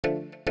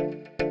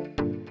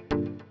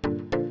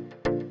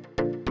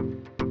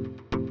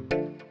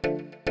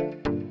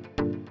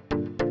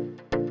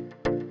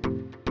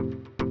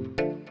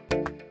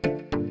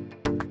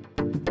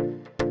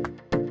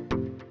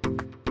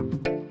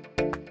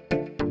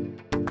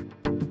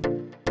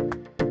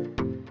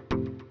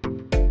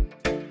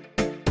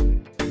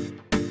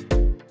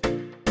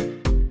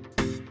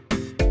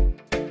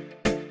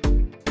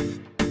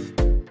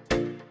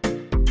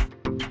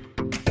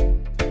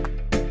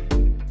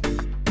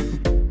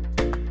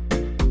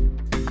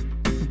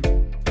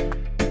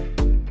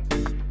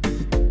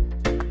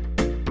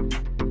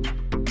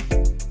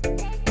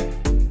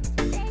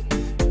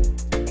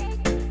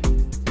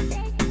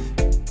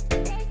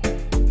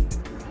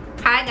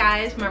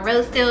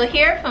Monroe Steele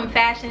here from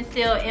Fashion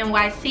Steele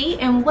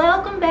NYC, and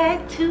welcome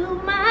back to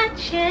my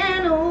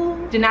channel.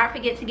 Do not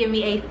forget to give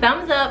me a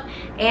thumbs up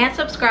and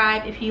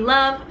subscribe if you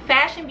love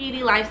fashion,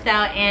 beauty,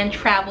 lifestyle, and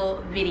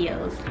travel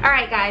videos.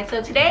 Alright guys,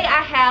 so today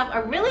I have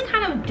a really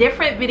kind of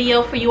different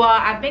video for you all.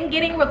 I've been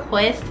getting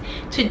requests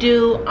to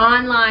do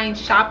online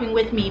shopping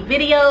with me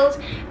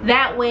videos.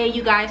 That way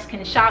you guys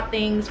can shop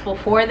things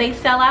before they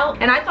sell out.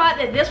 And I thought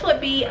that this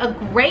would be a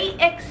great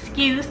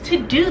excuse to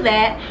do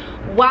that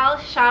while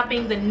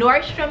shopping the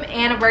Norstrom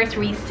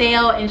Anniversary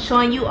Sale and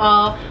showing you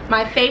all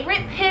my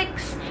favorite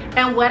picks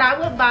and what I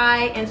would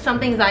buy and some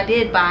things I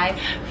did buy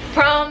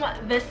from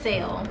the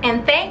sale.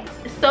 And thanks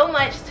so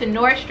much to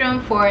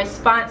Nordstrom for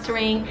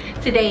sponsoring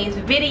today's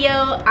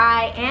video.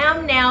 I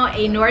am now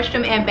a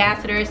Nordstrom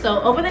ambassador,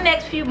 so over the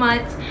next few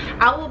months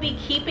I will be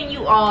keeping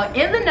you all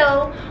in the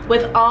know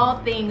with all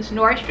things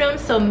Nordstrom.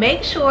 So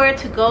make sure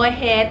to go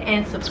ahead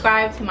and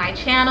subscribe to my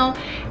channel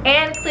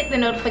and click the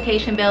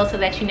notification bell so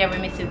that you never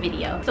miss a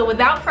video. So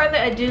without further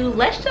ado,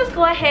 let's just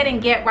go ahead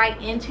and get right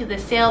into the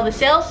sale. The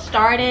sale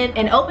started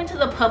and opened to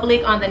the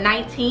public on the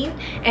 19th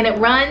and it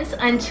runs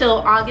until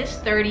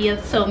August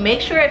 30th. So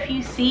make sure if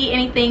you see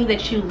anything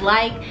that you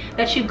like,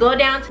 that you go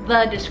down to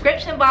the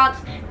description box,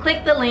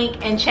 click the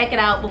link and check it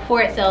out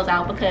before it sells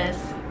out, because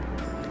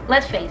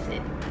let's face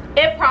it,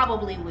 it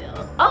probably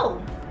will.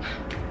 Oh,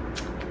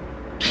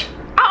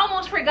 I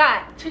almost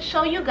forgot to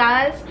show you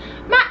guys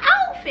my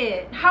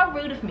outfit. How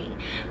rude of me.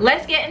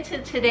 Let's get into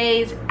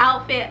today's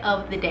outfit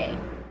of the day.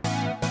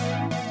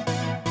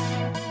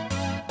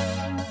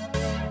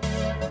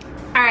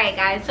 Alright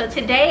guys, so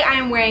today I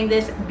am wearing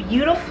this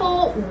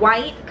beautiful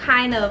white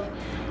kind of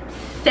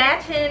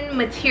satin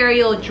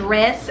material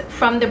dress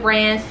from the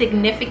brand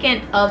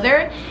Significant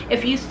Other.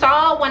 If you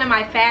saw one of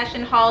my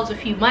fashion hauls a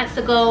few months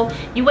ago,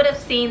 you would have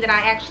seen that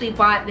I actually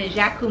bought the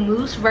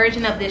Jacquemus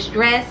version of this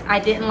dress. I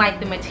didn't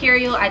like the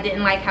material, I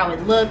didn't like how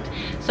it looked,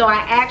 so I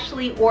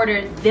actually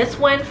ordered this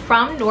one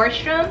from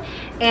Nordstrom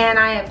and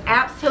I am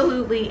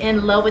absolutely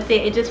in love with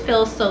it. It just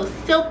feels so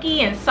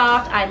silky and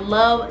soft. I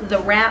love the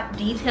wrap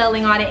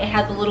detailing on it. It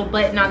has a little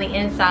button on the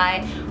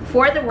inside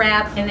for the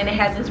wrap, and then it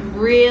has this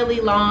really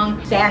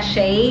long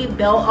sachet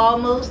belt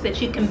almost that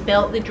you can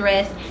belt the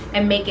dress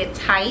and make it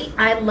tight.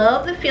 I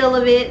love the feel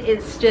of it.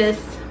 It's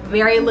just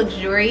very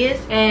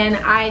luxurious, and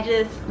I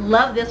just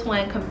love this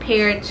one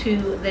compared to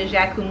the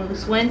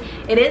Jacquemus one.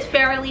 It is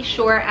fairly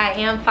short. I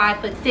am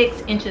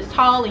 5'6"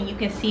 tall, and you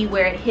can see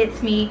where it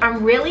hits me.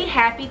 I'm really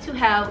happy to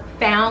have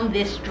found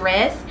this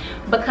dress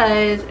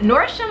because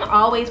Nordstrom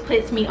always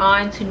puts me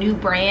on to new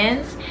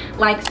brands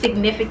like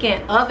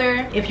Significant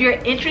Other. If you're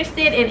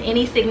interested in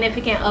any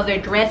Significant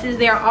Other dresses,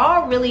 they're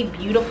all really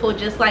beautiful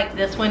just like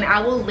this one.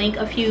 I will link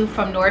a few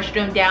from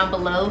Nordstrom down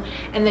below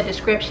in the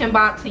description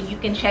box, and you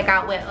can check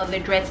out what other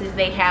dresses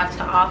they have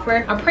to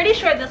offer. I'm pretty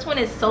sure this one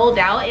is sold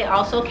out. It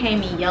also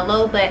came in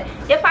yellow, but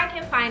if I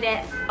can find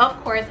it, of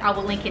course I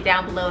will link it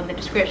down below in the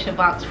description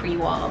box for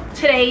you all.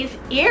 Today's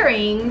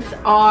earrings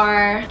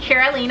are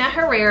Carolina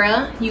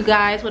Herrera. You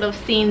guys would have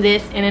seen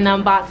this in an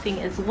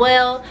unboxing as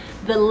well.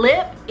 The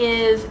lip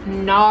is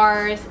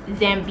NARS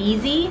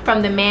Zambezi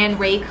from the Man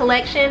Ray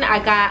collection. I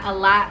got a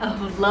lot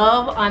of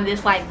love on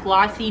this like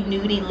glossy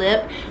nudie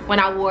lip when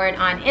I wore it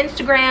on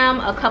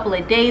Instagram a couple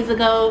of days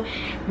ago.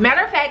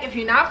 Matter of fact, if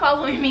you're not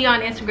following me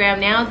on Instagram,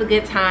 now is a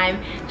good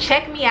time.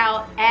 Check me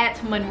out at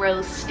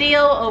MONROE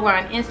STEELE over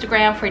on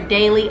Instagram for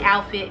daily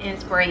outfit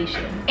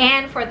inspiration.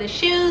 And for the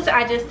shoes,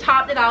 I just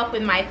topped it off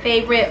with my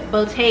favorite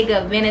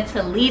Bottega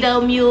Veneta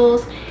Lido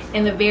mules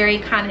in the very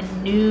kind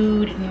of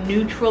nude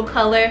neutral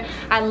color.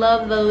 I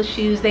love those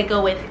shoes. They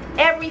go with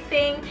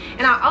everything.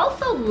 And I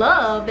also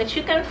love that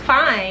you can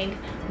find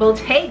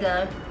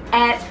Bottega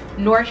at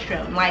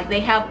Nordstrom. Like, they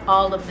have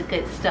all of the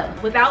good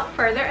stuff. Without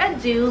further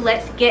ado,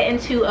 let's get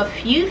into a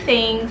few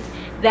things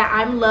that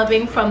I'm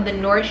loving from the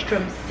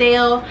Nordstrom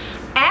sale.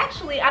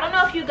 Actually, I don't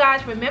know if you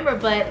guys remember,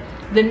 but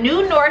the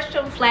new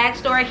Nordstrom flag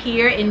store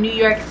here in New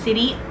York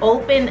City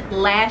opened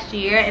last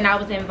year, and I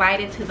was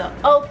invited to the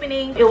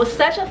opening. It was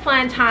such a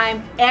fun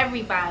time.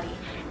 Everybody,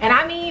 and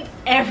I mean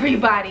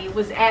everybody,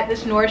 was at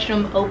this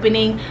Nordstrom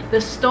opening. The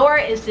store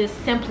is just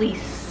simply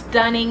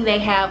stunning. They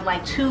have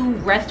like 2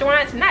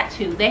 restaurants, not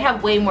 2, they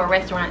have way more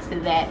restaurants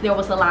than that. There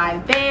was a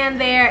live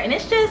band there, and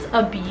it's just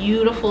a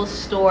beautiful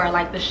store.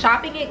 Like, the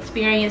shopping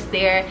experience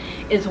there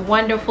is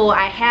wonderful.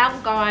 I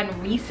have gone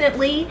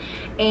recently,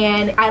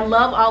 and I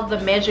love all the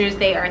measures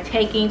they are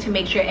taking to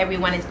make sure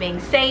everyone is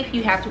being safe.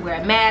 You have to wear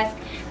a mask.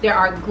 There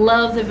are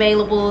gloves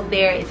available.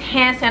 There is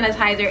hand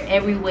sanitizer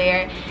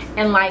everywhere,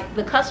 and like,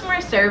 the customer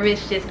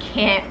service just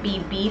can't be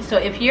beat. So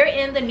if you're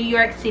in the New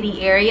York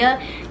City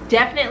area,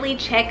 definitely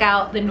check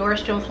out the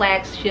Nordstrom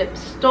flagship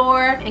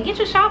store and get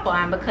your shop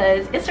on,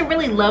 because it's a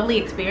really lovely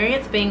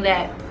experience, being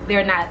that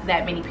there are not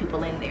that many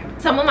people in there.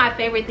 Some of my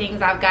favorite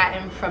things I've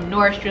gotten from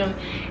Nordstrom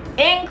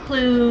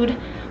include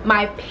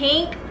my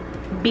pink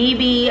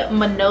BB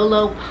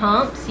Manolo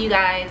pumps. You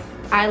guys,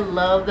 I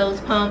love those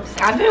pumps.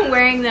 I've been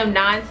wearing them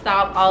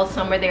non-stop all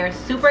summer. They're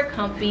super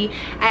comfy.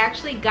 I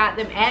actually got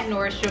them at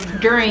Nordstrom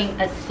during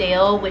a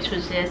sale, which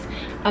was just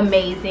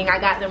amazing. I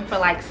got them for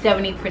like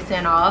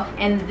 70% off.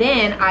 And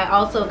then I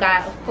also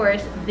got, of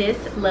course, this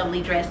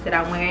lovely dress that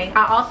I'm wearing.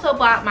 I also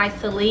bought my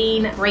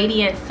Celine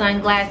Radiant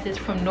sunglasses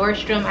from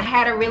Nordstrom. I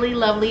had a really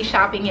lovely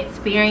shopping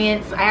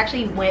experience. I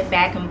actually went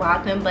back and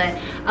bought them, but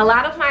a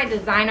lot of my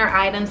designer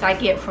items I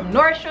get from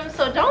Nordstrom.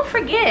 So don't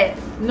forget,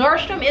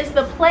 Nordstrom is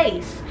the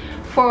place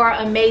for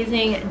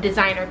amazing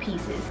designer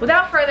pieces.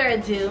 Without further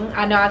ado,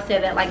 I know I've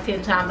said that like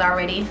 10 times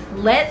already,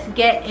 let's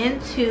get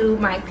into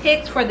my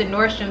picks for the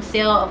Nordstrom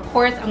sale. Of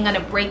course, I'm gonna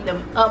break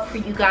them up for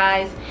you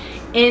guys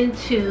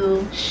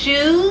into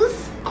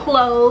shoes,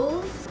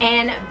 clothes,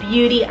 and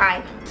beauty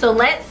items. So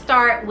let's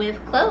start with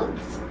clothes.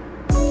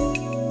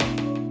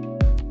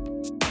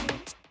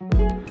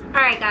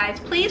 Alright guys,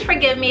 please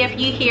forgive me if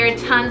you hear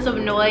tons of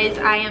noise.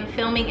 I am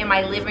filming in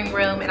my living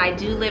room and I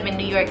do live in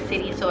New York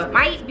City, so it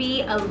might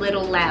be a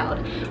little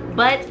loud.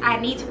 But I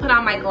need to put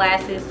on my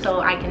glasses so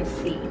I can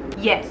see.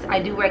 Yes,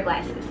 I do wear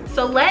glasses.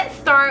 So let's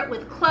start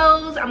with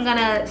clothes. I'm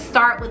gonna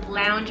start with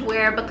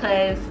loungewear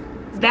because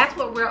that's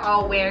what we're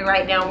all wearing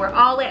right now. We're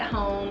all at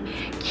home.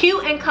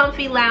 Cute and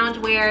comfy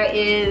loungewear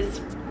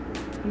is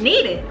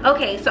needed.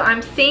 Okay, so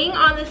I'm seeing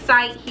on the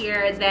site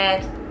here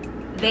that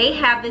they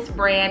have this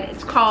brand.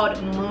 It's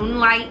called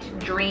Moonlight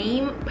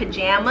Dream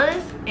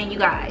pajamas, and you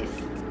guys,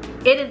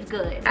 it is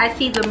good. I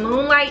see the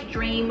Moonlight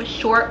Dream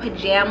short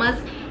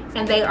pajamas,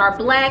 and they are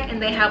black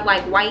and they have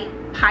like white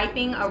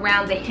piping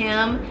around the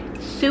hem.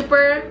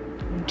 Super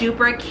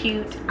duper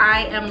cute.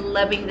 I am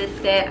loving this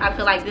set. I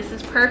feel like this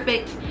is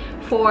perfect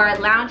for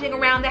lounging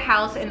around the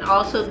house and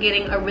also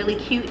getting a really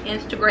cute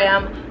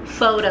Instagram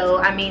photo.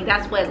 I mean,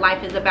 that's what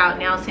life is about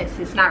now since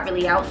it's not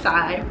really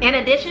outside. In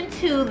addition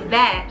to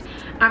that,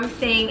 I'm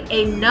seeing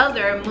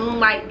another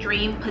Moonlight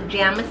Dream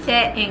pajama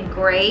set in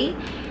gray.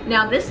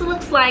 Now this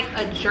looks like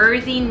a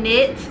jersey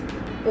knit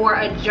or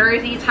a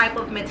jersey type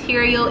of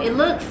material. It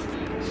looks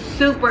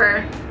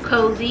super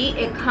cozy.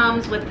 It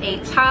comes with a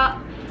top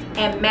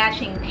and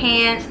matching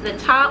pants. The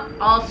top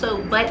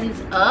also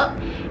buttons up,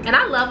 and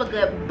I love a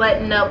good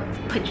button up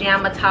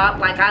pajama top.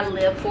 Like, I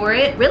live for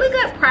it. Really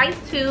good price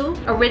too.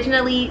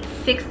 Originally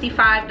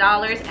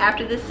 $65,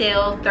 after the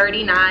sale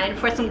 $39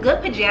 for some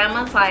good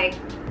pajamas. Like,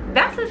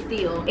 that's a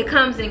steal. It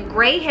comes in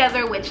gray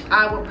heather, which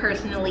I would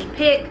personally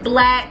pick.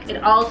 Black.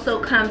 It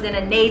also comes in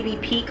a navy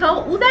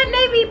peacoat. Ooh,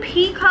 that navy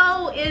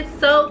peacoat is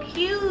so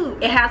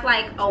cute. It has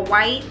like a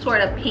white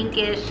sort of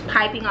pinkish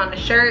piping on the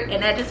shirt,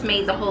 and that just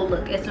made the whole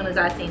look as soon as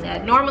I seen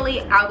that.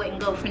 Normally I wouldn't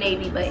go for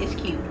navy, but it's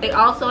cute. They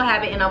also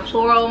have it in a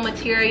floral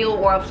material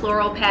or a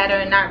floral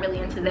pattern. Not really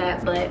into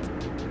that, but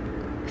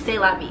c'est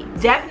la vie.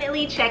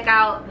 Definitely check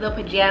out the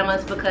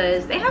pajamas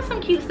because they have some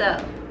cute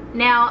stuff.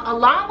 Now,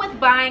 along with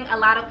buying a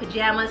lot of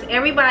pajamas,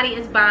 everybody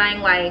is buying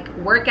like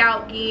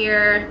workout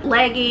gear,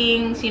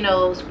 leggings, you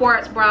know,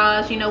 sports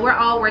bras. You know, we're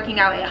all working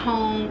out at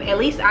home. At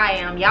least I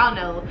am. Y'all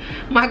know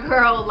my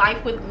girl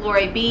Life with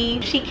Glory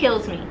B, she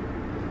kills me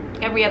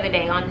every other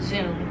day on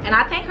Zoom, and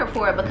I thank her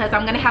for it because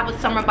I'm gonna have a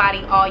summer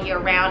body all year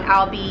round.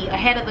 I'll be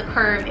ahead of the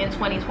curve in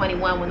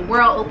 2021 when the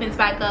world opens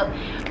back up.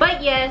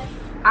 But yes,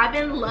 I've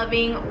been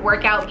loving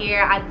workout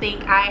gear. I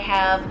think I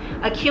have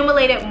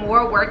accumulated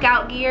more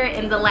workout gear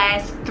in the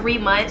last 3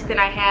 months than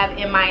I have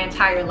in my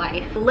entire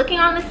life. Looking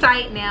on the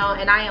site now,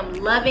 and I am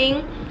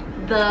loving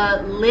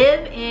the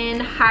live-in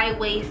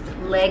high-waist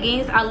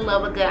leggings. I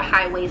love a good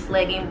high-waist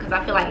legging because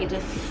I feel like it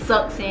just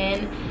sucks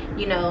in,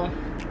 you know,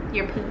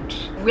 your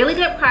pooch. Really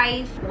good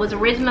price. Was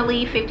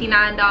originally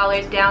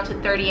 $59 down to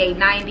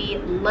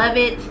 $38.90. Love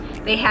it.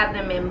 They have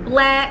them in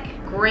black,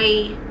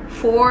 gray,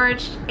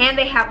 forged, and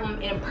they have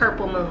them in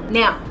purple moon.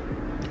 Now,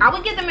 I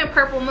would get them in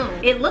purple moon.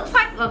 It looks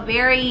like a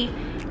very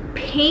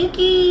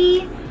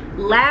pinky,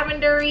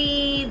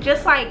 lavendery,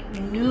 just like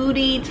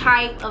nudie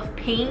type of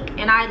pink,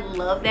 and I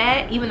love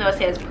that. Even though it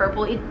says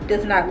purple, it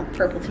does not look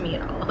purple to me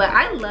at all. But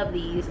I love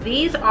these.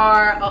 These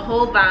are a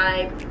whole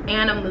vibe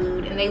and a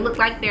mood, and they look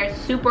like they're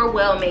super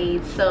well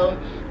made. So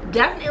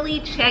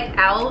definitely check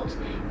out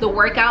the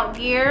workout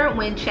gear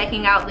when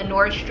checking out the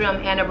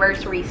Norstrom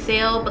Anniversary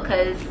Sale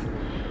because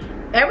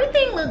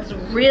everything looks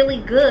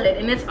really good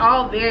and it's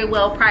all very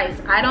well priced.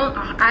 I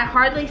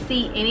hardly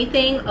see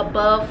anything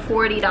above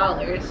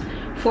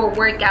 $40 for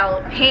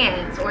workout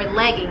pants or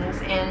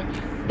leggings, and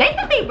they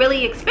can be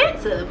really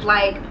expensive,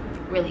 like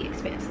really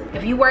expensive.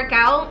 If you work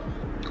out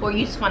or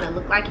you just want to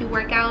look like you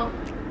work out,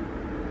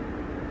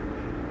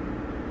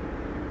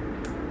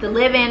 the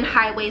live-in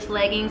high-waist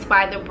leggings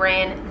by the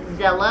brand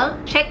Zella,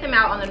 check them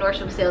out on the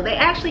Nordstrom sale. They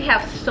actually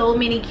have so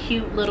many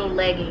cute little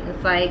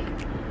leggings. Like,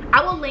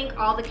 I will link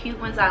all the cute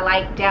ones I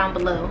like down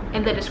below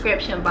in the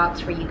description box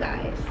for you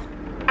guys.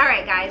 All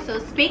right guys, so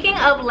speaking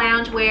of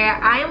loungewear,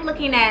 I am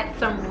looking at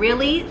some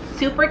really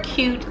super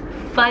cute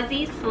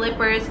fuzzy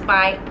slippers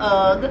by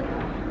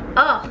UGG.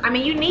 I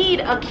mean, you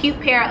need a cute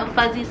pair of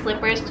fuzzy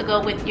slippers to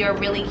go with your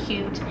really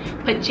cute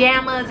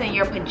pajamas and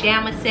your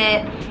pajama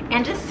set,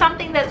 and just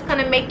something that's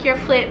gonna make your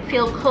foot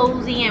feel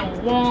cozy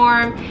and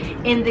warm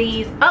in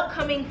these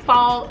upcoming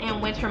fall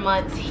and winter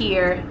months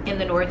here in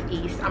the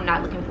Northeast. I'm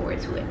not looking forward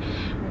to it.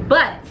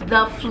 But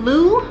the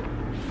Flu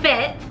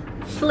Fet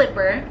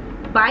slipper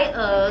by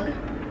UGG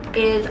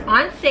is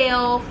on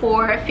sale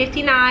for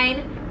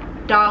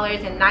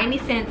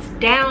 $59.90,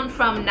 down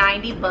from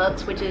 90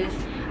 bucks, which is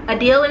a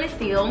deal and a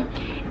steal.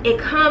 It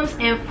comes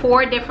in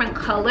 4 different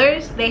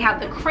colors. They have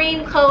the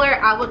cream color.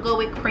 I would go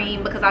with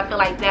cream because I feel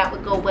like that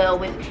would go well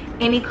with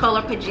any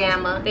color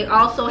pajama. They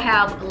also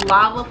have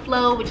Lava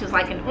Flow, which is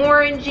like an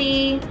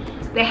orangey.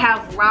 They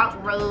have Rock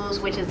Rose,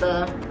 which is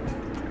a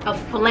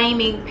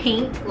flaming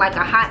pink, like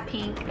a hot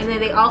pink. And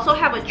then they also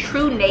have a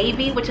True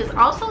Navy, which is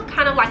also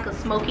kind of like a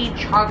smoky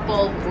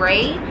charcoal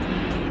gray.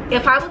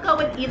 If I would go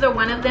with either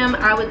one of them,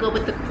 I would go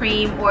with the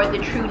cream or the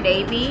True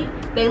Navy.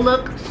 They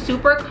look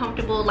super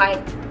comfortable.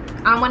 Like,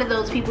 I'm one of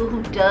those people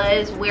who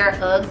does wear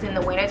Uggs in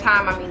the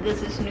wintertime. I mean,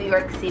 this is New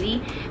York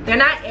City. They're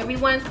not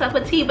everyone's cup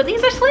of tea, but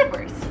these are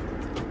slippers.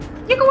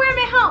 You can wear them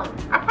at home,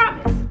 I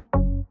promise.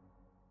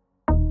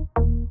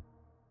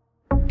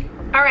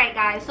 Alright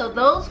guys, so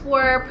those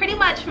were pretty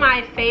much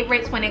my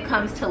favorites when it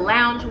comes to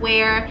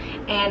loungewear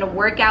and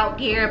workout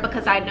gear,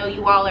 because I know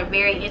you all are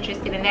very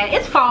interested in that.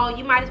 It's fall,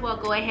 you might as well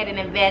go ahead and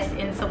invest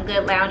in some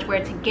good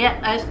loungewear to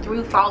get us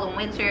through fall and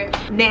winter.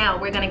 Now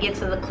we're gonna get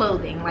to the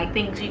clothing, like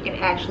things you can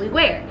actually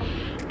wear.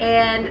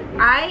 And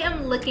I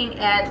am looking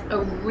at a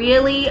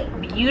really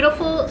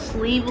beautiful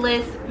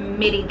sleeveless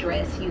midi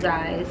dress, you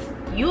guys.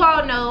 You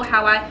all know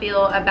how I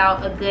feel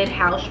about a good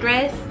house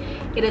dress.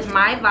 It is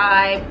my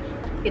vibe.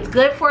 It's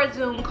good for a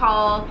Zoom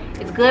call.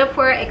 It's good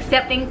for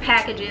accepting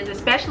packages,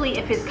 especially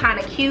if it's kind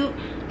of cute.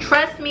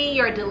 Trust me,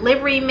 your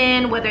delivery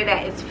men, whether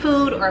that is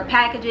food or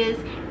packages,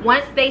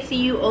 once they see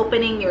you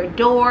opening your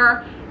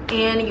door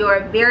in your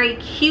very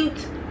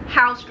cute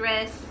house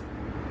dress,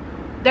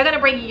 they're gonna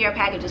bring you your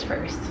packages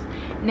first.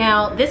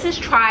 Now, this is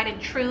tried and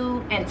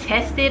true and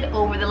tested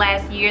over the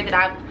last year that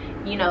I've,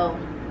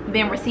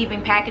 been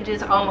receiving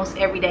packages almost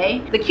every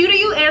day. The cuter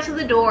you answer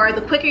the door,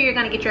 the quicker you're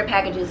gonna get your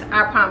packages,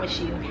 I promise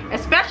you,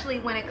 especially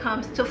when it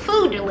comes to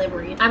food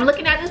delivery. I'm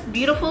looking at this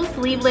beautiful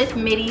sleeveless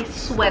midi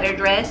sweater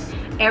dress.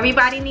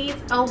 Everybody needs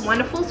a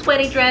wonderful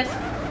sweaty dress,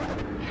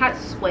 not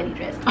sweaty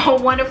dress, a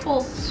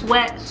wonderful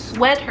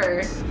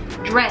sweater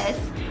dress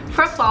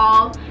for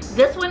fall.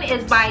 This one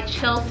is by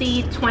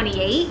Chelsea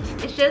 28.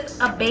 It's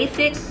just a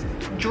basic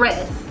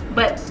dress,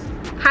 but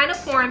kind of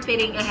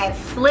form-fitting. It has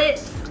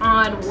slits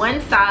on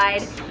one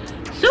side.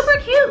 Super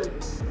cute,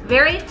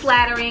 very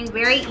flattering,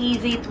 very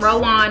easy.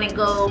 Throw on and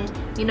go,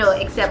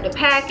 accept a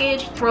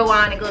package, throw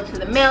on and go to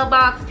the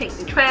mailbox, take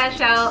the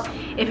trash out.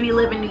 If you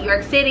live in New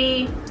York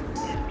City,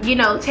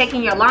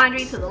 taking your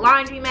laundry to the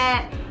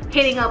laundromat,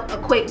 hitting up a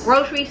quick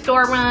grocery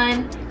store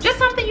run. Just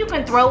something you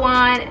can throw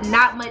on,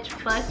 not much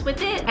fuss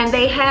with it. And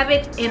they have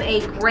it in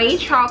a gray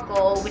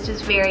charcoal, which is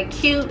very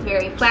cute,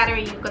 very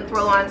flattering. You can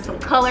throw on some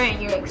color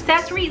in your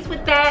accessories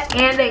with that.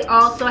 And they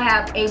also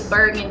have a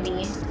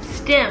burgundy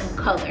stem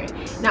color.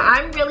 Now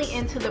I'm really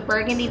into the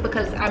burgundy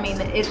because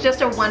it's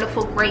just a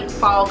wonderful, great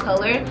fall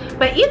color,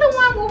 but either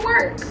one will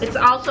work. It's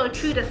also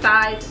true to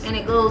size, and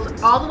it goes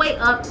all the way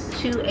up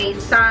to a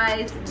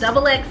size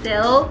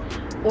XXL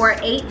or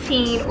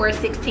 18 or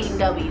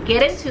 16W.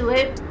 Get into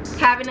it.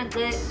 Having a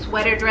good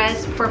sweater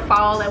dress for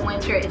fall and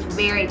winter is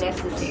very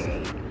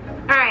necessary.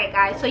 Alright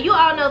guys, so you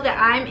all know that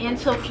I'm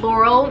into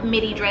floral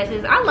midi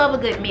dresses. I love a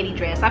good midi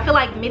dress. I feel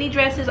like midi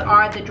dresses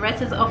are the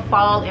dresses of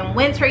fall and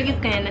winter. You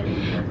can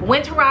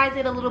winterize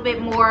it a little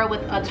bit more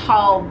with a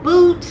tall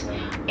boot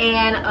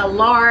and a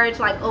large,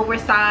 like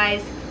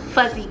oversized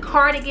fuzzy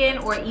cardigan,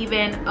 or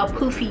even a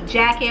poofy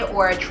jacket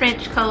or a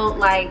trench coat.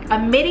 Like, a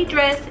midi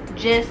dress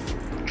just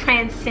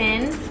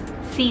transcends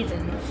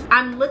seasons.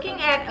 I'm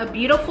looking at a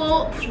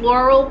beautiful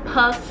floral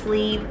puff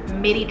sleeve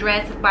midi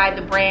dress by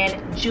the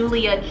brand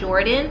Julia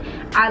Jordan.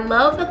 I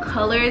love the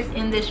colors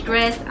in this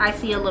dress. I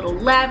see a little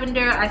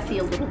lavender, I see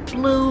a little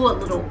blue, a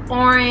little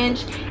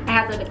orange. It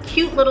has a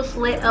cute little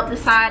slit up the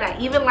side. I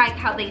even like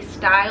how they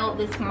styled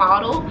this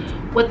model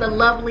with a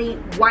lovely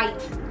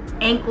white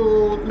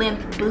ankle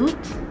length boot.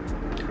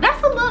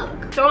 That's a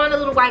look. Throw on a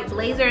little white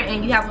blazer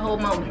and you have a whole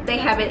moment. They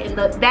have it in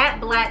that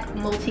black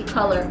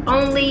multicolor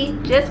only.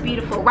 Just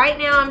beautiful. Right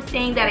now I'm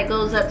seeing that it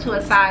goes up to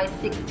a size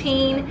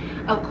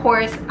 16. Of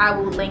course, I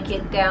will link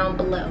it down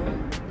below.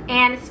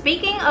 And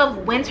speaking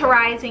of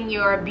winterizing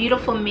your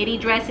beautiful midi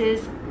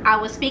dresses, I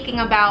was speaking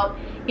about,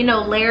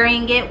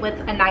 layering it with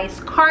a nice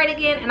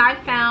cardigan, and I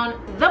found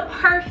the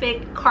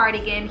perfect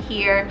cardigan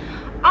here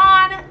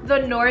on the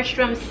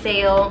Nordstrom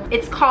sale.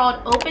 It's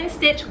called Open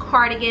Stitch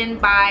Cardigan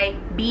by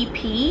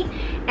BP,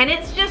 and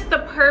it's just the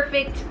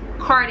perfect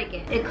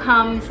cardigan. It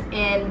comes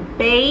in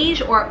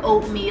beige or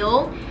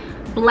oatmeal,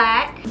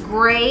 black,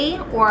 gray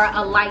or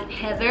a light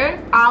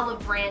heather, olive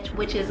branch,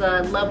 which is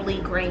a lovely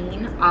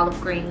green, olive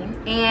green,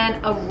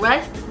 and a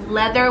rust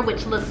leather,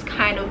 which looks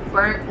kind of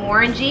burnt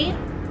orangey.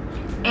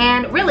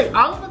 And really,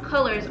 all of the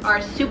colors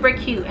are super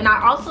cute. And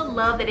I also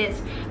love that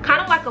it's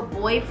kind of like a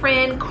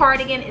boyfriend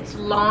cardigan. It's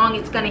long,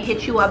 it's gonna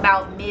hit you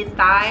about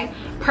mid-thigh.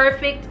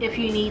 Perfect if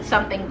you need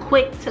something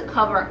quick to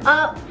cover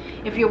up,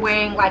 if you're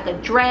wearing like a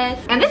dress.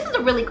 And this is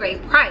a really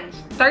great price,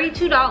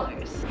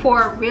 $32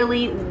 for a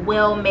really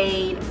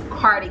well-made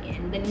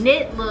cardigan. The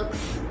knit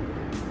looks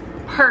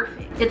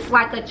perfect. It's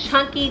like a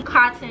chunky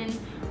cotton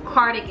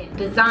cardigan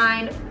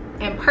designed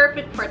and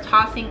perfect for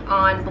tossing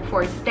on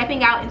before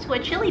stepping out into a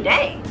chilly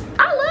day.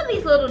 I love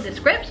these little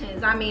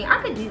descriptions. I mean,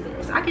 I could do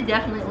this. I could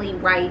definitely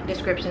write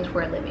descriptions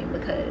for a living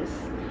because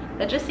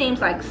that just seems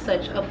like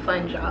such a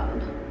fun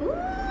job. Ooh.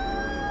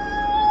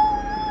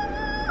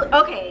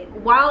 Okay,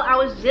 while I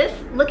was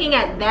just looking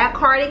at that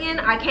cardigan,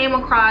 I came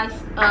across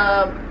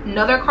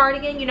another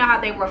cardigan. You know how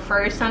they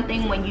refer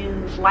something when you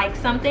like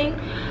something?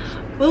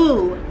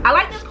 Ooh, I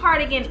like this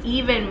cardigan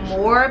even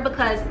more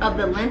because of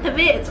the length of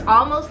it. It's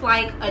almost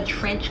like a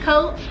trench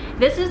coat.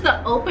 This is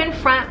the open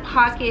front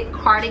pocket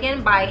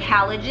cardigan by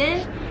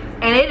Halogen,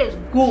 and it is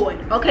good.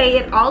 Okay,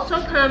 it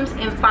also comes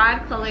in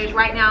 5 colors.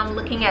 Right now I'm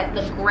looking at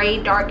the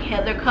gray dark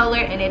heather color,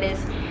 and it is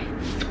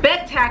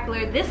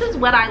spectacular. This is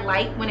what I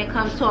like when it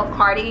comes to a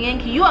cardigan.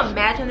 Can you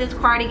imagine this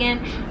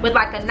cardigan with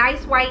like a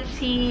nice white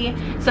tee,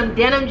 some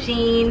denim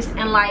jeans,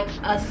 and like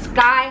a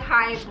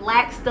sky-high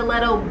black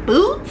stiletto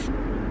boots?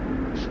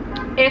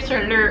 It's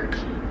a look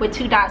with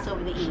 2 dots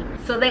over the E.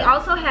 So they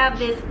also have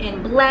this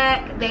in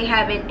black. They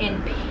have it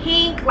in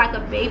pink, like a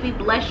baby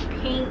blush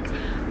pink.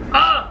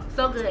 Oh,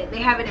 so good. They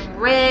have it in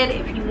red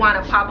if you want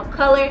a pop of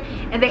color.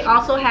 And they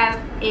also have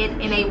it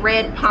in a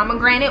red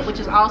pomegranate, which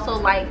is also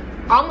like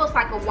almost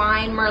like a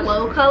wine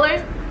merlot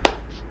color.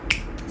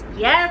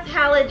 Yes,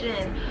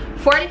 Halogen.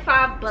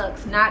 45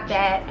 bucks, not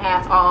bad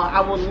at all. I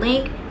will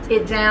link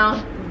it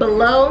down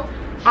below.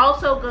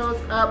 Also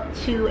goes up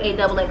to a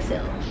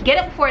XXL.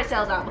 Get it before it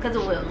sells out because it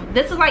will.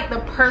 This is like the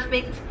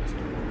perfect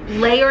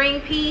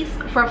layering piece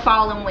for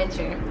fall and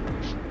winter.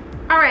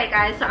 Alright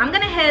guys, so I'm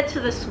gonna head to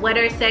the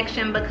sweater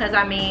section because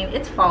I mean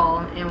it's fall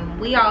and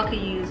we all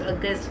could use a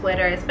good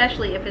sweater,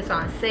 especially if it's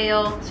on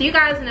sale. So you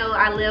guys know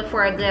I live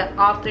for a good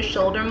off the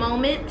shoulder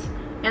moment,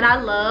 and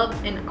I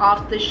love an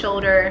off the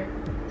shoulder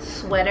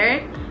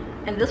sweater,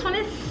 and this one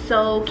is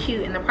so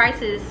cute and the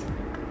price is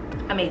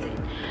amazing.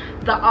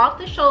 The off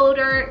the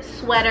shoulder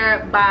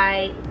sweater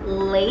by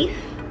Lace,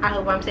 I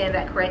hope I'm saying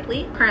that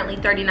correctly, currently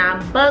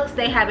 39 bucks.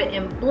 They have it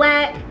in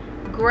black,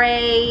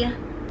 gray,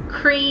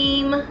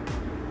 cream,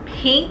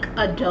 pink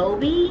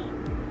adobe.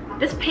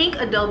 This pink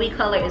adobe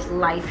color is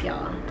life,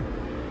 y'all.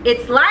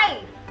 It's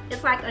life.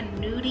 It's like a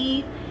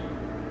nudie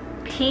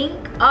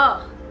pink.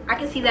 Oh, I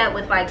can see that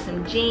with like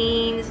some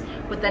jeans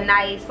with a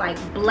nice like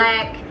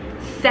black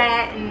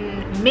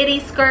satin midi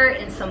skirt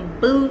and some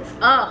boots.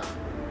 Oh,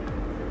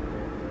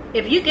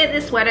 if you get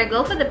this sweater,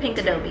 go for the pink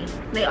adobe.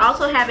 They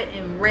also have it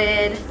in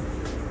red.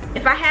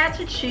 If I had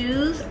to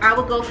choose, I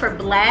would go for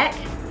black,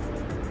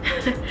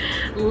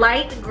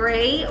 light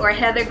gray or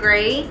heather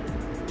gray,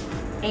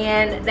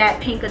 and that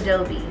pink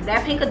adobe.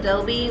 That pink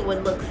adobe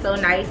would look so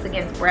nice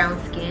against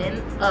brown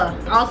skin.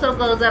 Also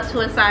goes up to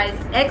a size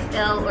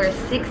XL or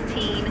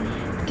 16.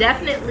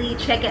 Definitely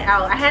check it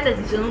out. I had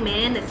to zoom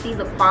in to see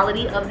the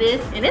quality of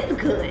this, and it's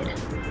good.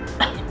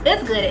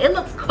 It's good. It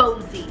looks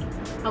cozy.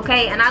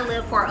 Okay, and I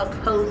live for a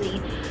cozy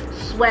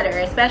sweater,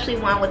 especially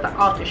one with the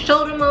off the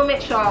shoulder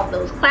moment. Show off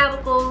those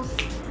clavicles.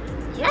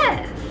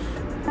 Yes.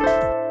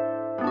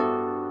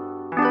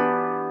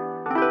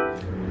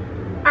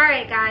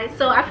 Alright guys,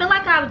 so I feel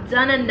like I've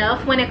done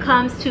enough when it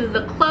comes to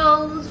the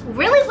clothes.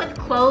 Really with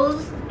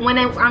clothes, when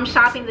I'm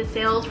shopping the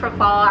sales for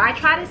fall, I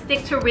try to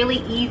stick to really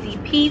easy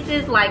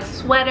pieces like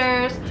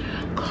sweaters,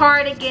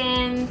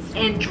 cardigans,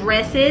 and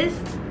dresses.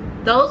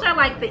 Those are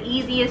like the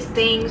easiest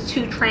things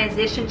to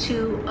transition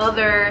to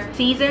other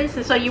seasons,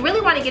 and so you really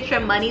want to get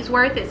your money's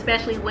worth,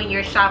 especially when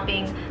you're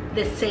shopping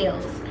the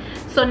sales.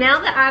 So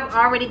now that I've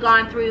already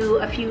gone through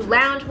a few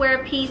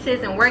loungewear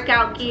pieces and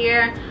workout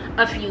gear,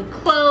 a few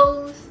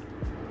clothes,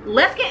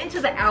 let's get into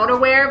the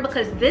outerwear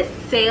because this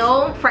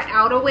sale for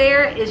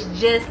outerwear is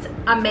just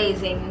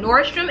amazing.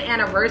 Nordstrom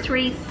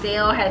Anniversary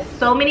Sale has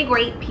so many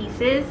great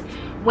pieces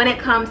when it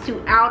comes to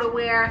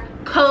outerwear,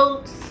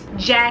 coats,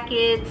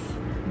 jackets,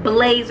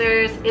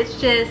 blazers. It's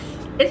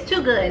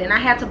too good, and I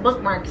had to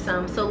bookmark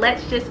some, so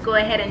let's just go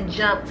ahead and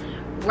jump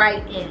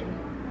right in.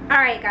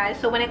 Alright guys,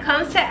 so when it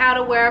comes to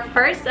outerwear,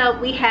 first up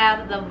we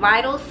have the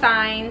Vital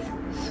Signs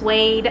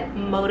suede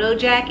moto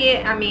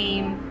jacket. I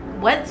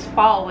mean, what's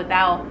fall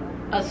without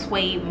a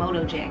suede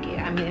moto jacket?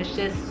 I mean, it's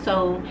just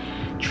so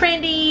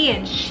trendy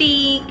and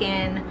chic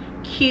and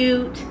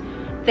cute.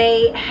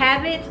 They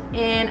have it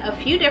in a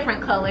few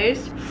different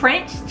colors.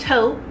 French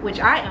taupe, which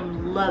I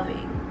am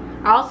loving.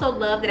 I also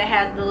love that it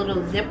has the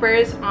little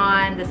zippers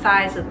on the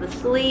sides of the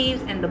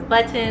sleeves and the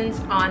buttons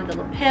on the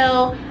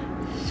lapel.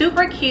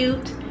 Super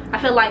cute. I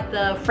feel like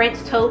the French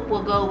taupe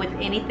will go with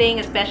anything,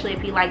 especially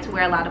if you like to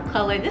wear a lot of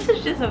color. This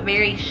is just a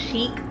very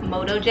chic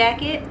moto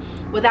jacket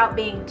without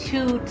being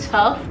too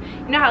tough.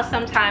 You know how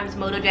sometimes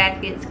moto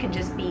jackets can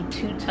just be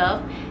too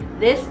tough?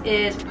 this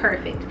is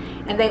perfect.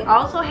 And they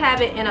also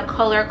have it in a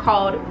color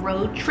called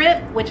Road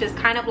Trip, which is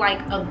kind of like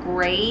a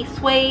gray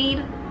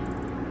suede.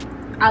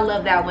 I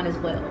love that one as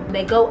well.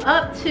 They go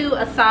up to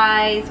a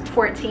size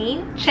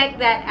 14. Check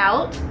that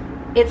out.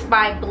 It's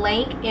by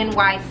Blank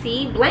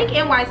NYC. Blank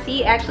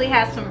NYC actually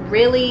has some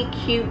really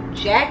cute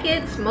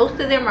jackets. Most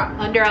of them are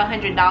under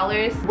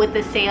 $100 with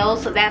the sale,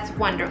 so that's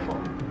wonderful.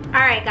 All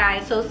right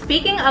guys, so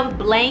speaking of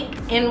Blank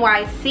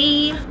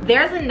NYC,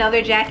 there's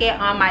another jacket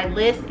on my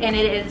list, and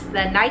it is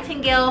the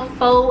Nightingale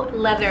faux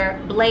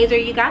leather blazer.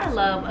 You gotta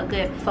love a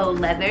good faux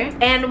leather.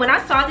 And when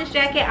I saw this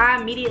jacket, I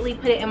immediately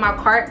put it in my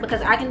cart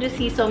because I can just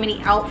see so many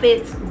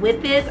outfits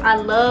with this. I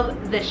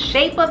love the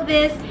shape of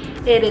this.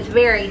 It is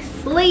very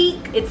sleek.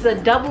 It's a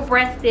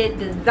double-breasted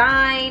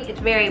design. It's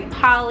very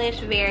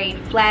polished, very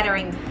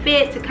flattering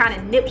fit. It kind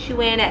of nips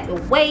you in at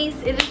the waist.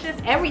 It's just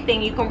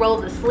everything. You can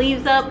roll the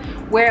sleeves up,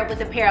 wear it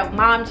with a pair of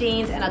mom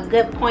jeans and a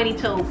good pointy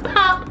toe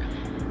pump,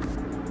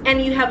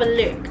 and you have a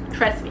look.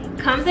 Trust me.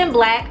 Comes in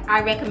black.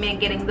 I recommend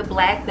getting the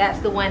black. That's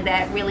the one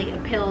that really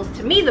appeals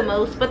to me the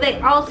most. But they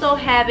also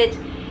have it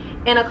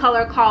in a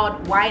color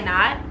called Why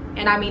Not?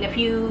 And I mean, if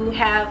you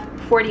have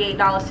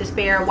 $48 to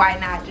spare, why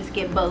not just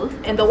get both?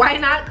 And the Why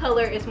Not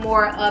color is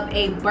more of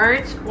a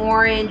burnt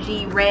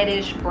orangey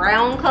reddish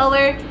brown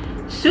color.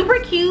 Super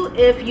cute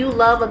if you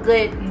love a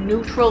good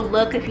neutral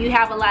look. If you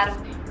have a lot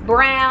of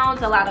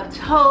browns, a lot of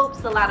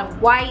taupes, a lot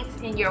of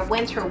whites in your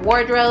winter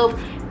wardrobe,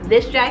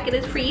 this jacket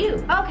is for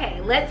you. Okay,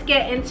 let's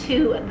get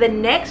into the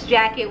next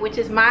jacket, which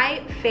is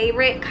my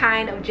favorite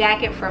kind of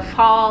jacket for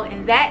fall,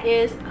 and that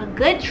is a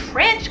good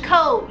trench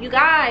coat. You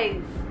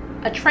guys,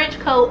 a trench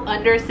coat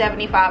under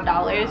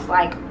 $75,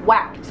 like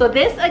wow. So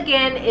this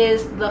again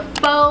is the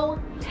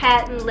faux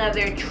patent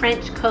leather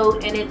trench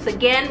coat, and it's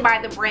again by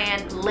the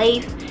brand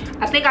Lace.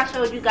 I think I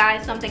showed you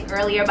guys something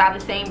earlier by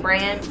the same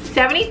brand.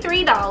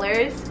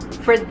 $73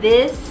 for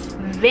this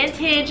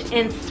vintage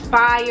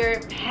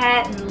inspired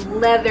patent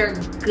leather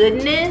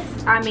goodness.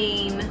 I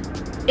mean,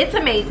 it's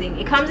amazing.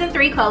 It comes in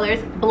 3 colors,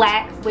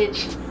 black,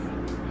 which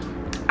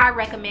I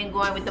recommend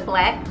going with the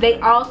black. They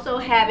also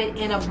have it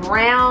in a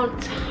brown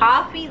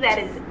toffee that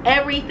is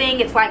everything.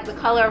 It's like the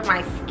color of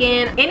my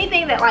skin.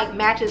 Anything that like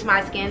matches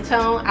my skin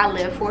tone, I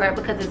live for it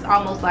because it's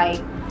almost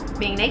like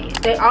being naked.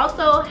 They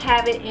also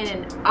have it in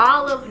an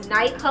olive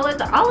night color.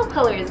 The olive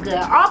color is good.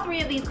 All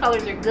 3 of these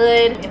colors are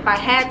good. If I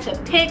had to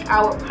pick,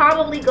 I would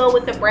probably go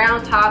with the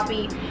brown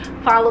toffee,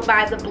 followed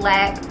by the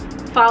black,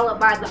 followed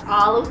by the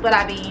olive. But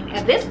I mean,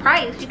 at this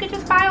price, you could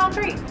just buy all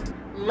 3.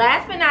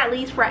 Last but not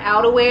least, for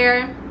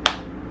outerwear,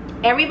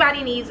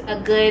 everybody needs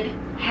a good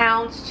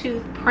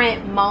houndstooth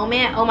print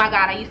moment. Oh my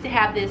god, I used to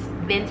have this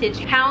vintage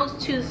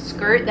houndstooth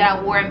skirt that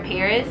I wore in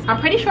Paris. I'm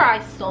pretty sure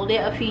I sold it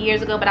a few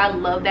years ago, but I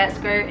love that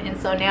skirt, and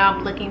so now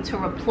I'm looking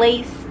to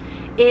replace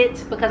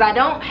it because I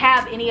don't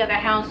have any other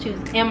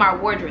houndstooths in my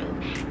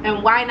wardrobe.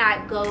 And why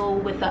not go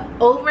with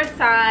an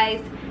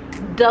oversized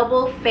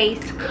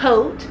double-faced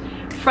coat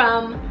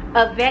from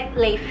Avec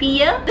les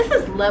Filles. This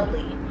is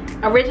lovely.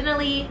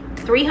 Originally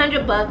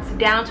 $300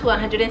 down to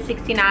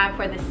 $169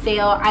 for the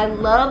sale. I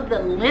love the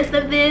length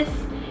of this.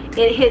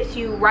 It hits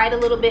you right a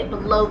little bit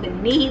below the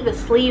knee. The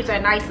sleeves are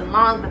nice and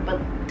long.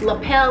 The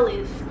lapel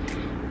is,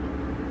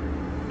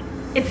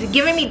 it's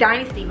giving me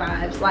Dynasty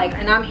vibes, like,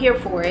 and I'm here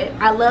for it.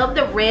 I love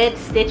the red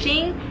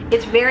stitching.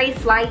 It's very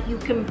slight. You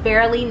can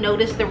barely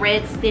notice the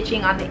red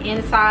stitching on the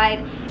inside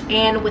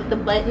and with the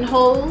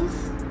buttonholes.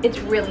 It's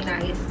really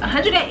nice.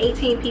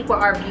 118 people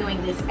are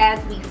viewing this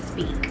as we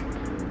speak.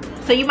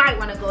 So you might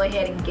want to go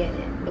ahead and get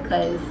it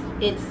because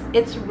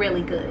it's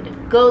really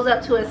good. Goes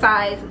up to a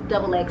size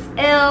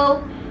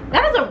XXL.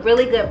 That is a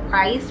really good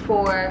price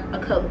for a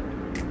coat.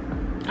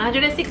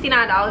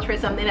 $169 for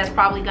something that's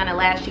probably gonna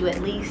last you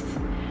at least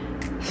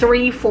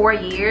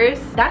 3-4 years.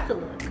 That's a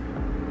look.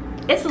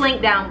 It's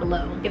linked down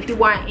below if you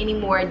want any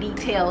more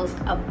details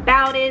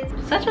about it.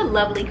 Such a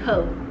lovely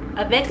coat.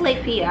 Avec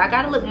les Filles. I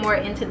gotta look more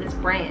into this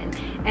brand.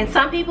 And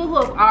some people who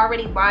have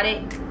already bought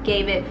it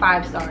gave it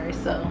 5 stars.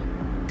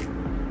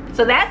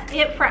 So that's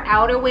it for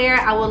outerwear.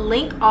 I will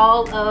link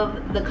all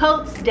of the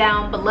coats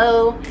down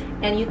below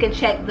and you can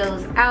check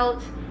those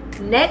out.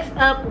 Next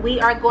up, we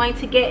are going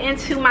to get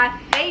into my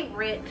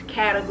favorite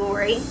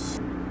category.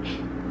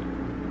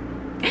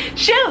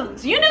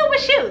 Shoes. You knew it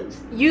was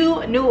shoes.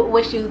 You knew it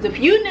was shoes. If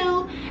you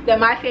knew that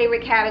my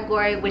favorite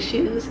category was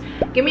shoes,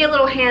 give me a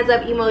little hands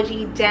up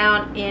emoji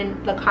down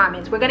in the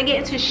comments. We're going to get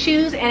into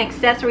shoes and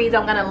accessories.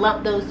 I'm going to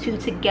lump those two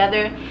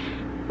together.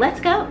 Let's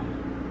go.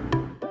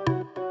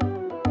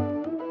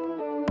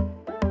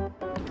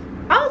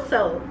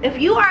 Also, if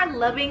you are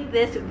loving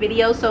this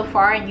video so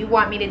far and you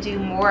want me to do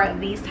more of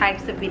these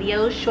types of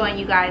videos showing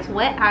you guys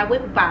what I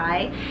would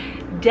buy,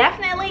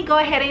 definitely go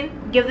ahead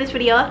and give this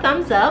video a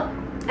thumbs up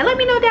and let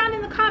me know down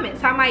in the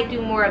comments. I might do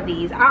more of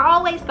these. I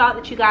always thought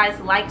that you guys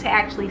like to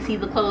actually see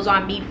the clothes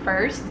on me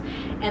first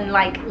and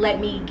like let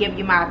me give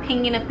you my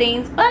opinion of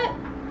things, but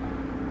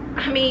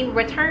I mean,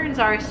 returns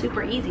are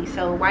super easy,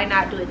 so why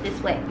not do it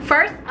this way?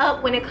 First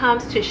up, when it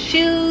comes to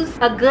shoes,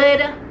 a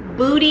good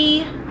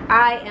booty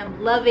I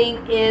am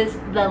loving is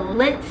the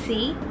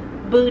Lindsay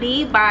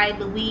Booty by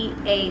Louis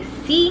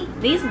AC.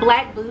 These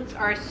black boots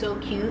are so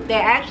cute. They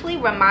actually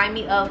remind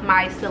me of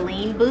my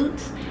Celine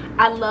boots.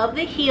 I love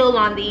the heel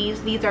on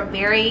these. These are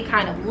very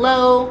kind of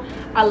low.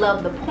 I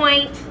love the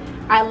point.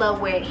 I love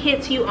where it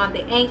hits you on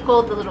the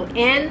ankle, the little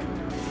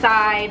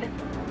inside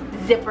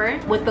zipper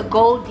with the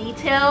gold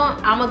detail.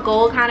 I'm a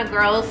gold kind of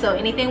girl, so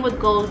anything with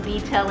gold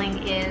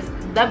detailing is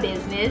the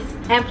business.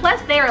 And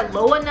plus they're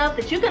low enough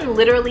that you can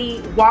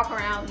literally walk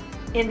around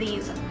in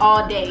these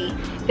all day.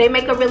 They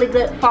make a really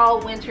good fall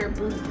winter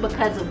boot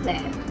because of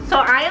that. So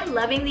I am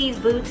loving these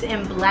boots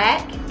in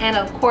black, and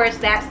of course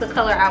that's the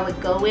color I would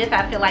go with.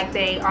 I feel like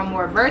they are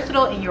more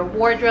versatile in your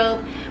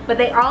wardrobe, but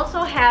they also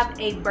have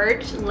a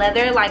birch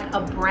leather, like a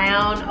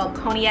brown, a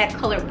cognac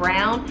color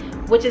brown,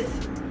 which is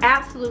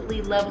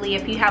absolutely lovely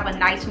if you have a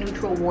nice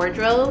neutral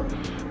wardrobe.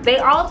 They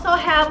also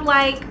have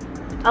like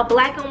a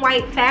black and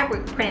white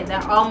fabric print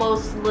that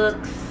almost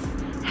looks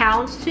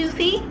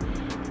houndstoothy.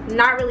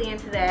 Not really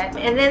into that.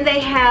 And then they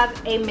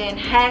have a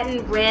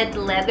Manhattan red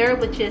leather,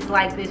 which is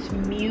like this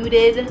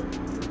muted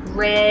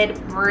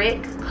red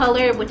brick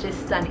color, which is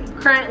stunning.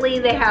 Currently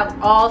they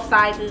have all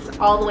sizes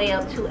all the way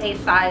up to a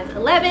size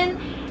 11,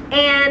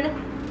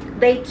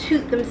 and they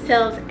toot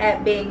themselves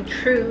at being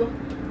true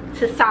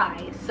to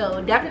size.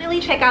 So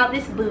definitely check out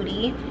this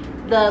booty,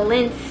 the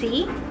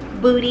Lindsay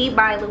Booty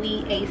by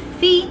Louis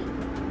AC.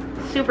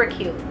 Super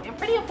cute and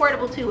pretty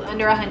affordable too,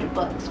 under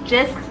 $100,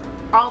 just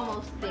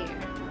almost there,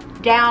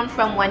 down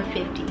from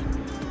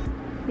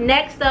 $150.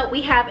 Next up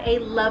we have a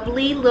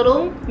lovely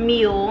little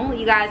mule.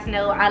 You guys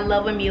know I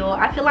love a mule.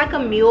 I feel like a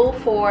mule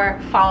for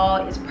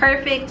fall is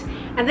perfect,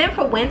 and then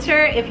for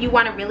winter, if you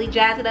want to really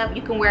jazz it up,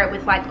 you can wear it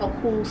with like a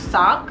cool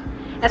sock,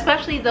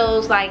 especially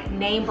those like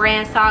name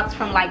brand socks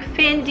from like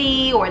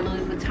Fendi or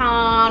Louis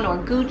Vuitton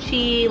or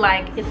Gucci.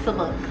 Like, it's the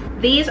look.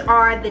 These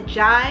are the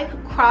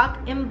Jive Croc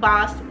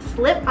Embossed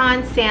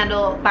Slip-On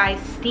Sandal by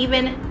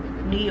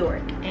Steven New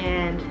York,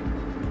 and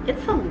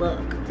it's a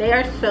look. They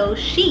are so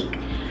chic.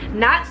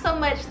 Not so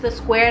much the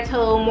square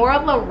toe, more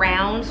of a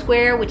round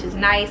square, which is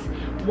nice.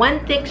 One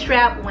thick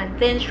strap, one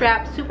thin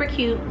strap, super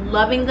cute.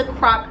 Loving the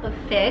croc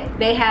effect.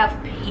 They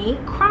have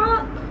pink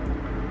croc.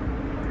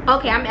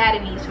 Okay, I'm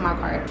adding these to my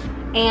cart.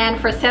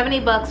 And for 70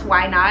 bucks,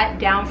 why not?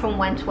 Down from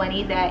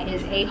 120, that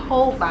is a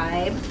whole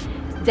vibe.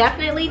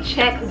 Definitely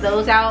check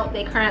those out.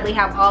 They currently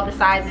have all the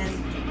sizes.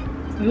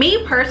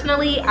 Me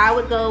personally, I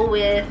would go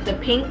with the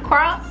pink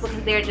croc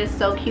because they're just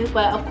so cute,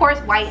 but of course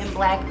white and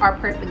black are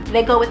perfect.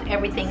 They go with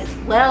everything as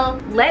well.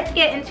 Let's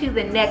get into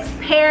the next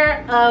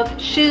pair of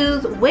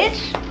shoes,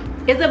 which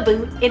is a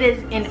boot. It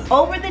is an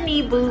over the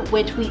knee boot,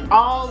 which we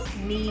all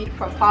need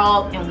for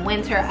fall and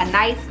winter. A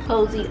nice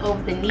cozy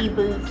over the knee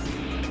boot.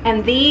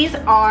 And these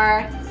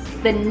are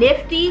the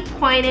nifty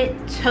pointed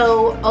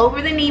toe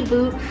over the knee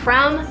boot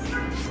from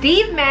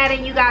Steve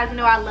Madden. You guys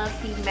know I love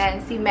Steve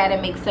Madden. Steve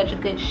Madden makes such a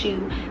good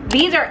shoe.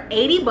 These are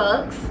 80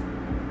 bucks,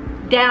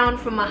 down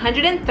from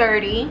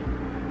 130.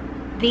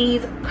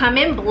 These come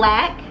in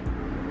black,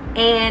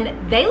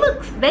 and they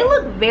look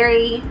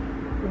very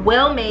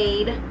well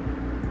made,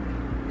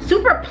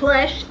 super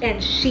plush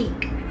and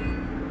chic.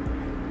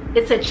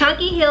 It's a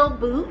chunky heel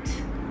boot,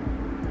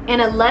 an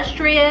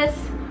illustrious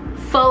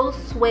faux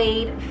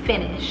suede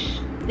finish.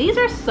 These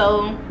are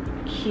so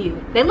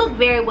cute. They look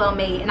very well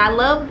made, and I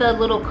love the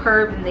little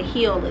curve in the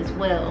heel as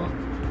well.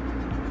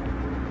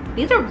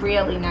 These are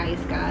really nice,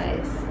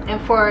 guys, and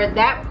for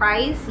that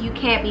price you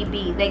can't be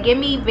beat. They give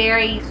me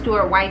very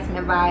Stuart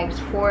Weitzman vibes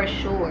for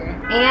sure,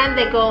 and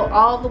they go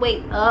all the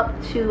way up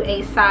to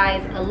a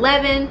size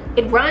 11.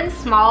 It runs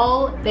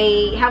small.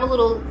 They have a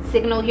little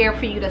signal here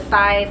for you to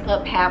size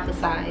up half a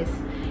size.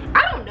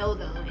 I don't know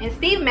though. And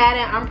Steve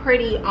Madden, I'm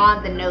pretty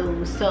on the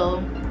nose,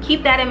 so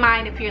keep that in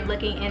mind if you're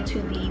looking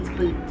into these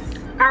boots.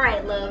 All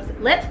right, loves,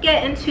 let's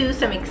get into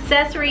some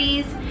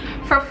accessories.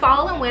 For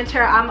fall and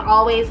winter, I'm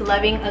always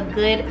loving a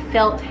good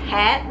felt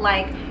hat,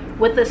 like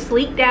with a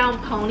sleek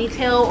down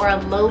ponytail or a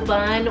low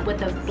bun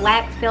with a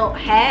black felt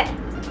hat.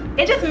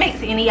 It just makes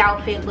any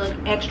outfit look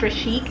extra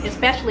chic,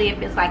 especially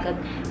if it's like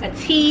a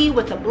tee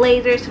with a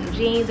blazer, some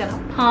jeans, and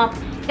a pump.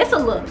 It's a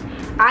look.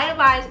 I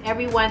advise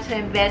everyone to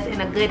invest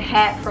in a good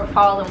hat for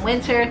fall and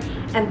winter,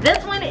 and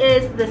this one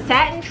is the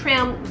satin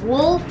trim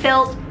wool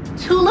felt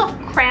tulip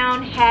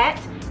crown hat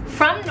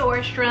from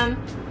Nordstrom.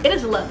 It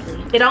is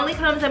lovely. It only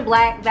comes in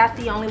black. That's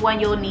the only one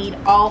you'll need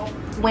all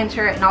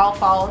winter and all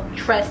fall,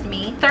 trust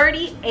me.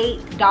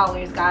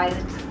 $38,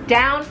 guys,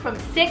 down from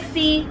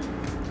 $60.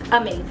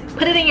 Amazing.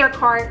 Put it in your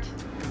cart,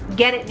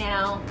 get it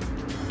now.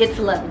 It's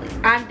lovely.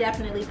 I'm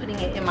definitely putting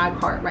it in my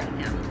cart right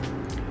now.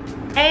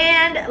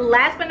 And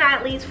last but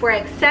not least, for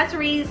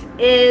accessories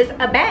is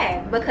a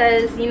bag,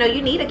 because you know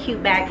you need a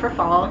cute bag for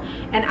fall,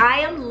 and I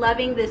am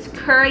loving this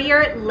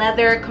courier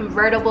leather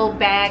convertible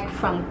bag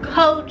from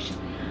Coach.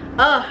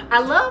 I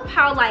love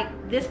how like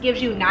this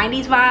gives you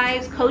 90s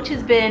vibes. Coach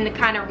has been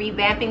kind of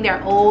revamping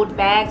their old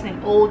bags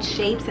and old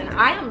shapes, and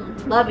I am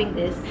loving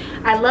this.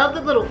 I love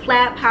the little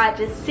flap pot,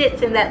 just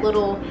sits in that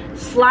little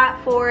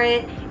slot for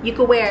it. You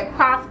can wear it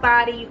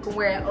crossbody, you can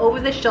wear it over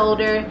the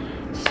shoulder.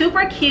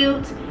 Super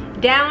cute.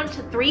 down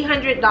to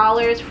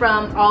 $300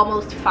 from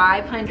almost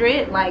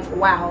 $500. Like,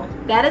 wow,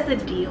 that is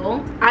a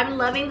deal. I'm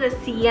loving the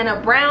sienna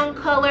brown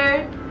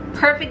color,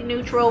 perfect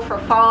neutral for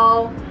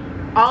fall.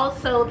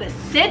 Also the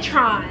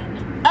citron.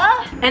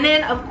 And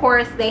then of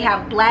course they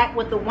have black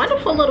with the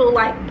wonderful little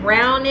like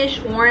brownish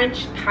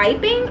orange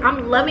piping.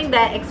 I'm loving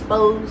that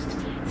exposed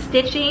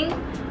stitching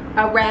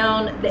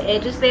around the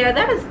edges there.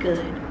 That is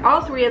good.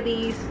 All three of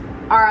these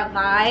are a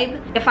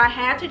vibe. If I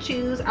had to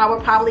choose, I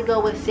would probably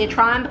go with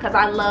citron because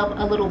I love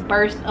a little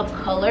burst of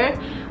color.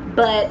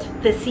 But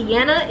the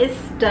sienna is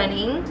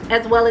stunning,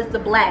 as well as the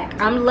black.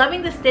 I'm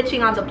loving the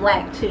stitching on the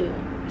black too.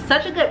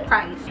 Such a good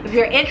price. If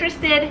you're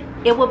interested,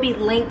 it will be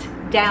linked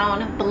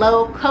down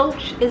below.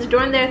 Coach is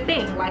doing their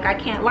thing. Like, I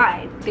can't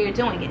lie, they're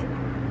doing it.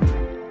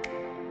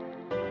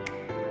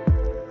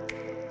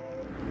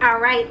 All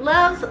right,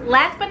 loves,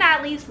 last but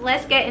not least,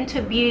 let's get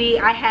into beauty.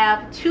 I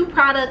have two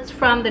products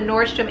from the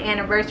Nordstrom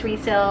Anniversary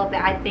Sale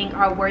that I think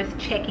are worth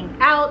checking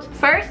out.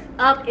 First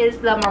up is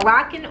the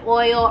Moroccan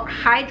Oil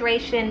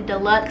Hydration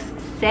Deluxe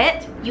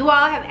Set. You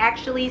all have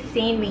actually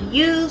seen me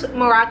use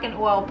Moroccan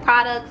Oil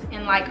products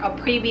in like a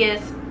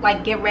previous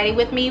like get ready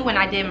with me when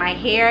I did my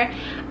hair.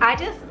 I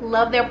just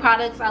love their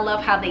products. I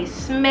love how they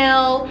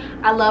smell.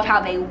 I love how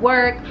they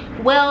work.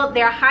 Well,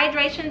 their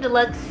Hydration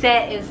Deluxe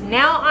Set is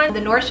now on the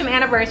Nordstrom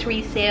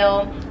Anniversary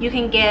Sale. You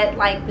can get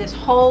like this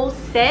whole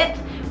set,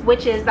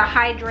 which is the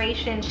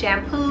hydration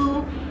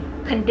shampoo,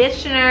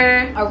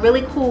 conditioner, a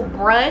really cool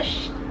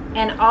brush,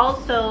 and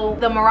also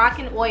the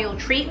Moroccan oil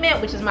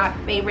treatment, which is my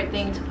favorite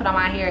thing to put on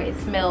my hair. It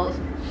smells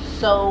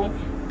so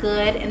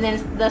good. And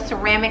then the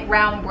ceramic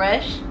round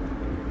brush.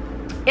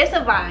 It's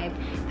a vibe.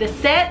 The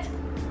set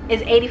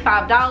is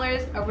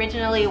 $85,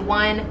 originally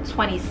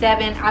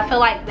 $127. I feel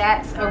like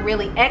that's a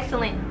really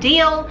excellent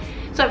deal.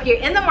 So if you're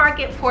in the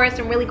market for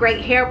some really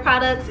great hair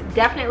products,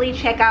 definitely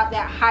check out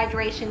that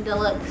Hydration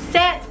Deluxe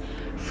Set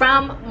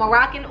from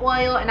Moroccan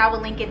Oil, and I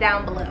will link it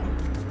down below.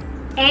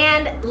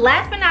 And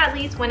last but not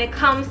least, when it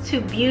comes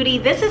to beauty,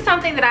 this is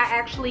something that I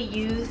actually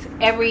use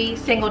every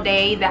single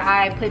day that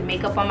I put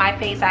makeup on my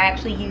face. I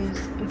actually use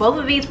both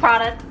of these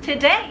products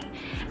today.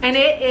 And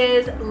it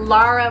is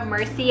Laura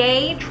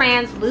Mercier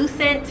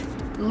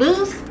Translucent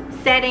Loose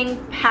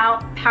Setting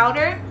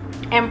Powder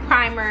and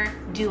Primer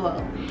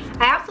Duo.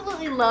 I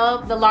absolutely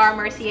love the Laura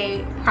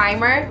Mercier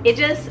primer. It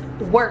just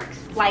works.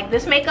 Like,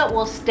 this makeup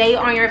will stay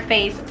on your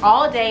face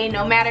all day,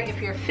 no matter if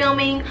you're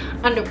filming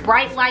under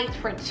bright lights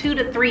for 2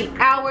 to 3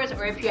 hours,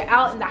 or if you're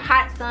out in the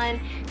hot sun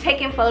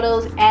taking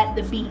photos at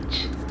the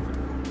beach.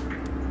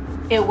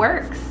 It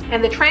works.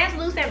 And the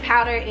translucent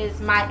powder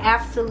is my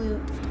absolute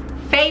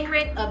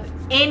favorite of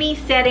any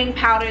setting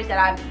powders that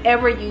I've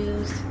ever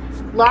used.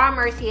 Laura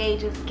Mercier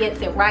just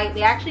gets it right.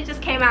 They actually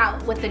just came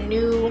out with a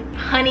new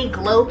honey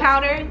glow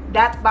powder.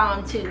 That's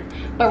bomb too.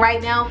 But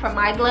right now for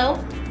my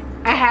glow,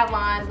 I have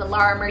on the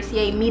Laura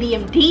Mercier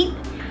medium deep,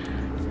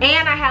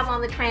 and I have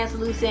on the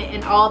translucent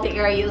in all the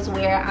areas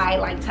where I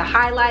like to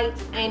highlight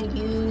and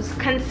use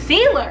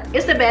concealer.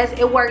 It's the best.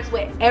 It works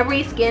with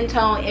every skin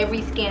tone,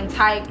 every skin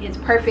type. It's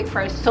perfect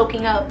for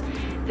soaking up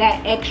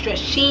that extra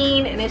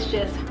sheen, and it's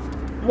just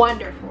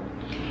wonderful.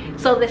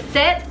 So the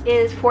set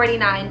is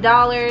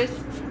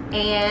 $49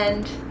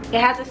 and it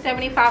has a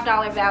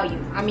 $75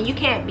 value. I mean, you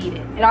can't beat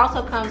it. It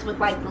also comes with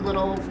like the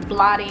little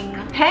blotting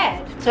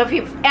pad. So if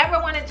you've ever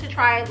wanted to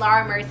try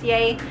Laura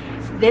Mercier,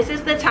 this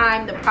is the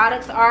time. The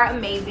products are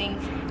amazing.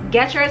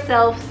 Get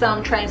yourself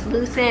some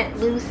translucent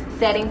loose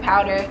setting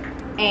powder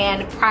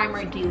and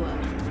primer duo.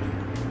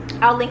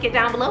 I'll link it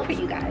down below for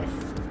you guys.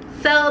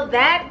 So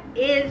that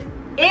is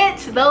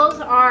it. Those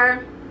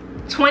are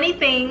 20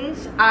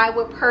 things I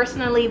would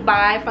personally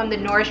buy from the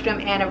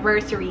Nordstrom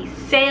Anniversary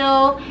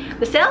Sale.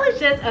 The sale is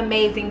just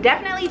amazing.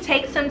 Definitely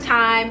take some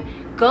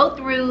time, go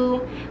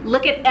through,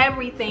 look at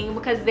everything,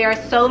 because there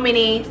are so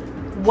many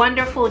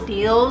wonderful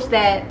deals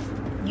that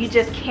you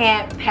just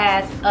can't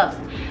pass up.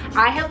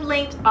 I have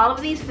linked all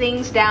of these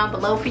things down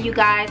below for you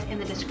guys in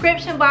the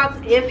description box.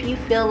 If you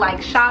feel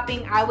like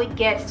shopping, I would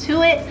get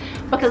to it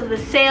because the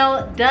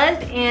sale does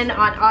end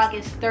on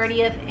August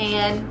 30th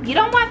and you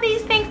don't want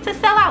these things to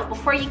sell out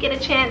before you get a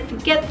chance to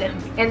get them.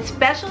 And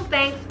special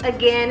thanks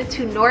again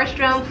to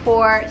Nordstrom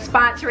for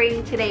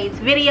sponsoring today's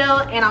video,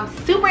 and I'm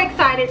super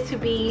excited to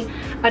be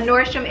a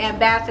Nordstrom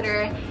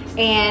ambassador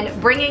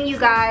and bringing you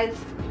guys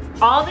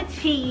all the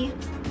tea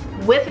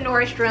with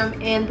Nordstrom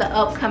in the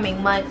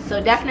upcoming months.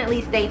 So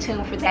definitely stay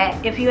tuned for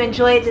that. If you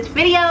enjoyed this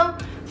video,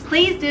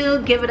 please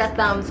do give it a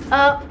thumbs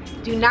up.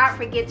 Do not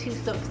forget to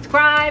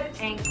subscribe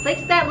and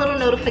click that little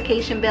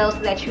notification bell so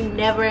that you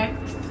never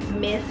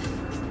miss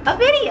a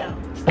video.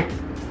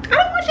 I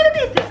don't want you to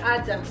miss it.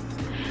 I don't.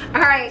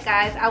 Alright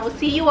guys, I will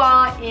see you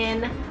all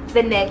in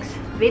the next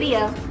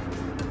video.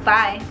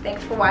 Bye.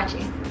 Thanks for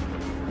watching.